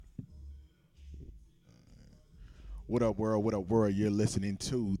What up, world? What up, world? You're listening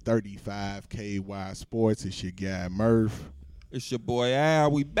to 35 KY Sports. It's your guy, Murph. It's your boy,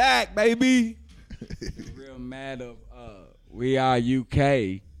 Al. We back, baby. Real mad of we are UK.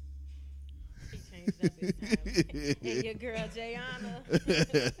 And your girl, Jayana.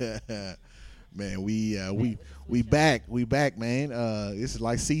 Man, we back. We back, man. This is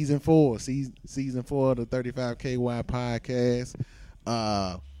like season 4 of the 35 KY podcast.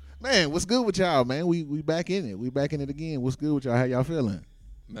 Man, what's good with y'all, man? We back in it. We back in it again. What's good with y'all? How y'all feeling?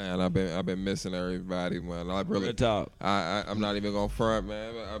 Man, I've been missing everybody, man. I really talk. I'm not even gonna front,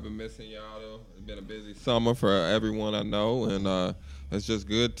 man. I've been missing y'all though. It's been a busy summer for everyone I know, and it's just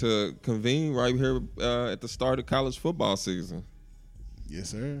good to convene right here at the start of college football season. Yes,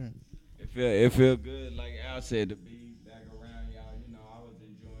 sir. It feel good, like Al said, to be back around y'all. You know, I was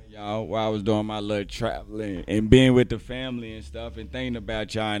enjoying y'all while I was doing my little traveling and being with the family and stuff and thinking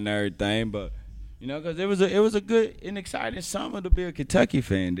about y'all and everything. But you know, because it was a good and exciting summer to be a Kentucky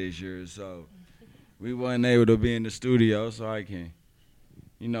fan this year. So we wasn't able to be in the studio, so I can,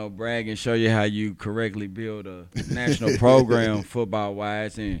 you know, brag and show you how you correctly build a national program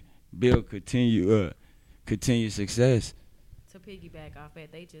football-wise and build continued success. To piggyback off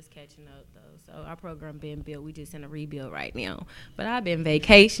that, they just catching up, though. So our program been built. We just in a rebuild right now. But I've been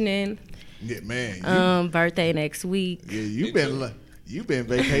vacationing. Yeah, man. Birthday next week. Yeah, you've been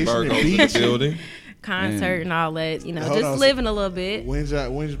vacationing, Virgo's beach, in the building. Concert and all that. You know, Hold just on, living a little bit. When's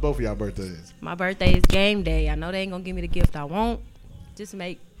both of y'all birthdays? My birthday is game day. I know they ain't gonna give me the gift I want. Just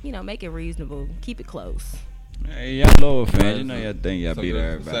make it reasonable. Keep it close. Hey, y'all Louisville fans, you know y'all think y'all beat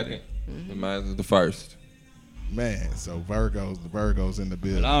everybody. Second. Mine is the first. Man, so the Virgos in the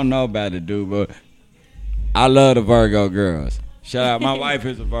building. I don't know about it, dude, but I love the Virgo girls. Shout out, my wife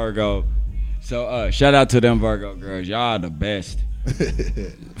is a Virgo, so shout out to them Virgo girls. Y'all are the best,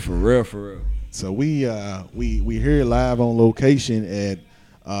 for real, for real. So we here live on location at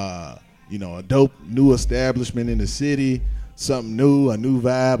a dope new establishment in the city, something new, a new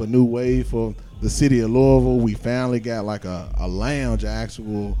vibe, a new wave for the city of Louisville. We finally got like a lounge,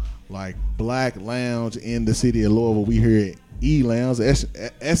 actual like black lounge in the city of Louisville. We here at E Lounge,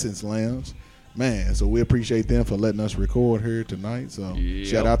 Essence Lounge, man. So we appreciate them for letting us record here tonight. So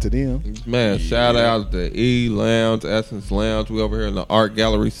shout out to them, man. Shout out to E Lounge, Essence Lounge. We over here in the art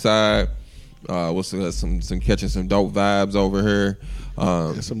gallery side. We'll some catching some dope vibes over here.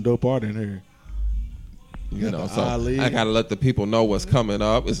 There's some dope art in here. You know, so I gotta let the people know what's coming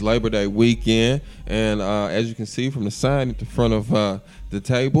up. It's Labor Day weekend, and as you can see from the sign at the front of the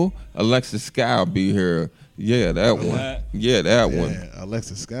table, Alexis Sky will be here. Yeah, that one. Yeah, that one.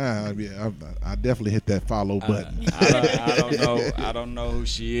 Alexis Sky. I definitely hit that follow button. I don't know who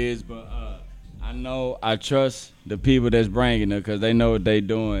she is, but I trust the people that's bringing her because they know what they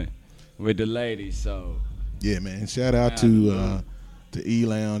doing with the ladies. So yeah, man. Shout out to E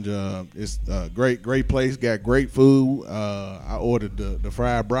Lounge. It's a great place. Got great food. I ordered the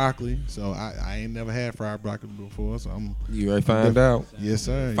fried broccoli, so I ain't never had fried broccoli before. So you ready to find out? Yes,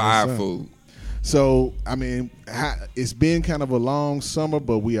 sir. Fire food. So I mean, it's been kind of a long summer,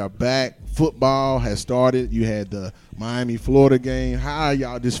 but we are back. Football has started. You had the Miami-Florida game. How are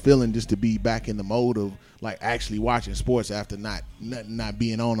y'all just feeling just to be back in the mode of like actually watching sports after not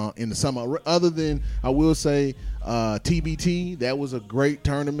being on in the summer? Other than, I will say, TBT, that was a great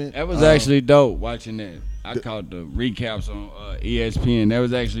tournament. That was actually dope watching that. I caught the recaps on ESPN. That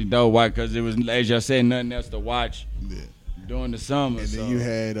was actually dope. Why? Because it was, as y'all said, nothing else to watch during the summer. And then you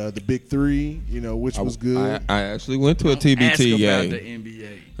had the Big Three, which was good. I actually went to a TBT game. About the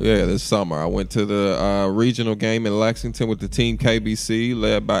NBA. Yeah, this summer I went to the regional game in Lexington with the team KBC,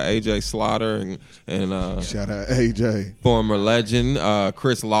 led by AJ Slaughter and shout out AJ, former legend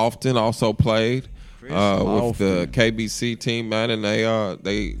Chris Lofton also played with the KBC team, man, and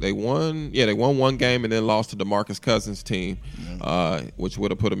they won. Yeah, they won one game and then lost to DeMarcus Cousins' team, which would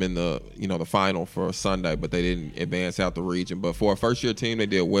have put them in the the final for Sunday, but they didn't advance out the region. But for a first year team, they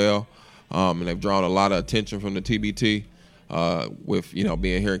did well, and they've drawn a lot of attention from the TBT. With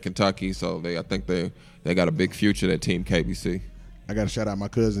being here in Kentucky, so I think they got a big future, that team KBC. I got to shout out my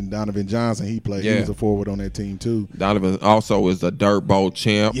cousin Donovan Johnson. He played. Yeah. He was a forward on that team too. Donovan also is the Dirt Bowl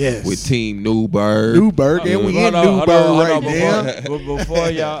champ. Yes. With Team Newburgh. And we in Newburgh right now. Before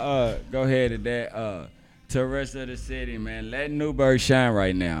y'all go ahead to that, to the rest of the city, man, let Newburgh shine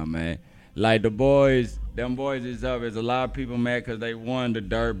right now, man. Like them boys is up. There's a lot of people mad because they won the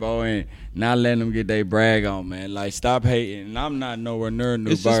Dirt Bowl and not letting them get their brag on, man. Like, stop hating. And I'm not nowhere near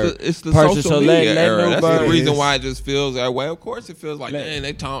Newburgh. It's the person, social let media era. That's Newburgh- the reason why it just feels that way. Of course it feels like, man,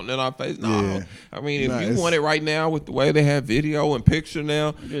 they taunting in our face. No. Yeah. I mean, if you want it right now with the way they have video and picture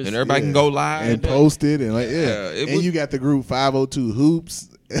now, and everybody can go live. and post it. And, it and was- you got the group 502 Hoops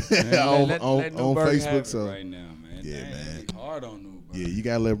on let Newburgh have Facebook. it So, right now, man. Yeah, Dang, man. it's hard on Newburgh. yeah, you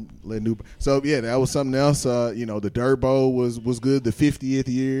got to let Newburgh. So, yeah, that was something else. The Dirt Bowl was good. The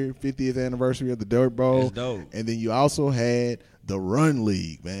 50th anniversary of the Dirt Bowl. That's dope. And then you also had the Run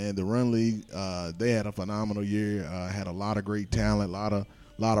League, man. The Run League, they had a phenomenal year. Had a lot of great talent, a lot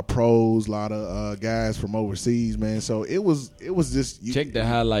of pros, a lot of guys from overseas, man. So it was just Check the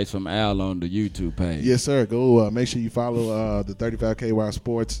highlights from Al on the YouTube page. Yes, sir. Go make sure you follow the 35KY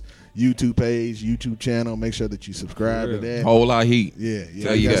Sports YouTube page, YouTube channel. Make sure that you subscribe to that. Whole lot of heat. Yeah.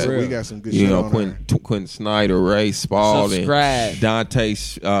 Tell you that. We got some good You shit know, on Quentin Snyder, Ray Spalding, Subscribe. Dante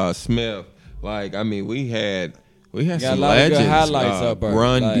Smith. Like, I mean, we had Got some a lot of good legends. highlights up there.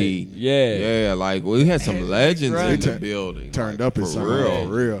 Grundy. Like, yeah. Like we had some legends in the Grundy building. turned like, up in for some real.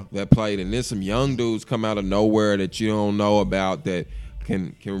 real. That played, and then some young dudes come out of nowhere that you don't know about that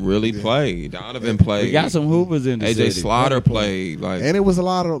can really play. Donovan played. We got some hoopers in the AJ city. Slaughter played. Like, And it was a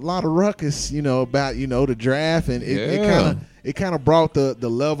lot of ruckus, about the draft, and it kind of brought the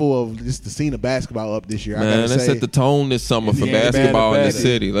level of just the scene of basketball up this year. I man, gotta that say, set the tone this summer for Yeah, basketball in the better.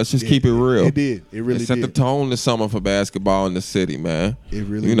 city. Let's just keep it real. It did. It really It set did. the tone this summer for basketball in the city, man. It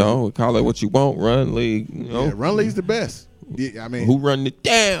really You know, call it what you want. Run league. You know, Yeah, Run League's the best. Yeah, I mean, who run it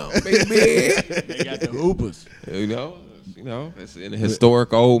down, baby? They got the hoopers. you know, it's in a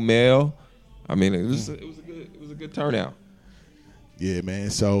historic old male. I mean, it was a good turnout. Yeah, man.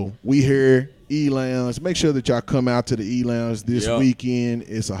 So we here, E-Lounge. Make sure that y'all come out to the E-Lounge this weekend.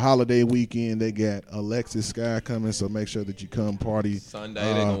 It's a holiday weekend. They got Alexis Sky coming, so make sure that you come party. Sunday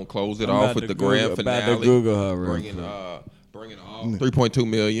they're gonna close it I'm off about with to the Google- grand about to finale. Google her real Bringing all 3.2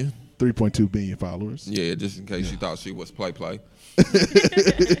 million. 3.2 billion followers. Yeah, just in case you thought she was play.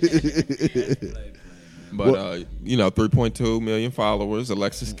 But 3.2 million followers.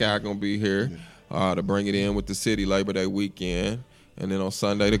 Alexis Sky gonna be here to bring it in with the city Labor Day weekend, and then on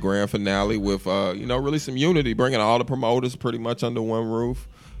Sunday the grand finale with really some unity, bringing all the promoters pretty much under one roof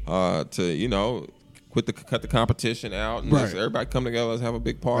to cut the competition out and let's everybody come together. Let's have a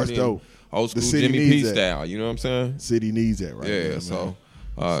big party. That's dope. Old school The city Jimmy P needs that. style. You know what I'm saying? City needs that right now. Yeah. Man. So.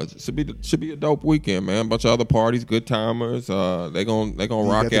 Should be a dope weekend, man. A bunch of other parties, good timers. They gonna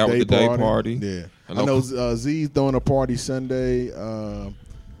rock out with the day party. Yeah, I know Z's throwing a party Sunday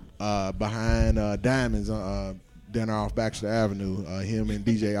behind Diamonds down off Baxter Avenue. Him and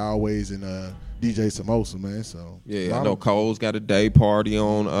DJ Always and DJ Samosa, man. So yeah, I know Cole's got a day party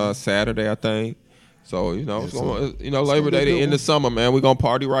on Saturday, I think. So it's Labor Day, the end of summer, man. We're gonna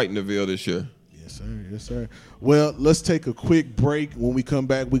party right in the Ville this year. Yes, sir. Well, let's take a quick break. When we come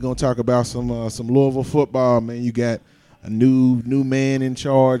back, we're gonna talk about some Louisville football, man. You got a new man in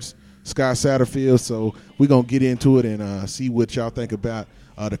charge, Scott Satterfield. So we're gonna get into it and see what y'all think about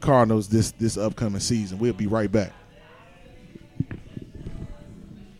the Cardinals this upcoming season. We'll be right back.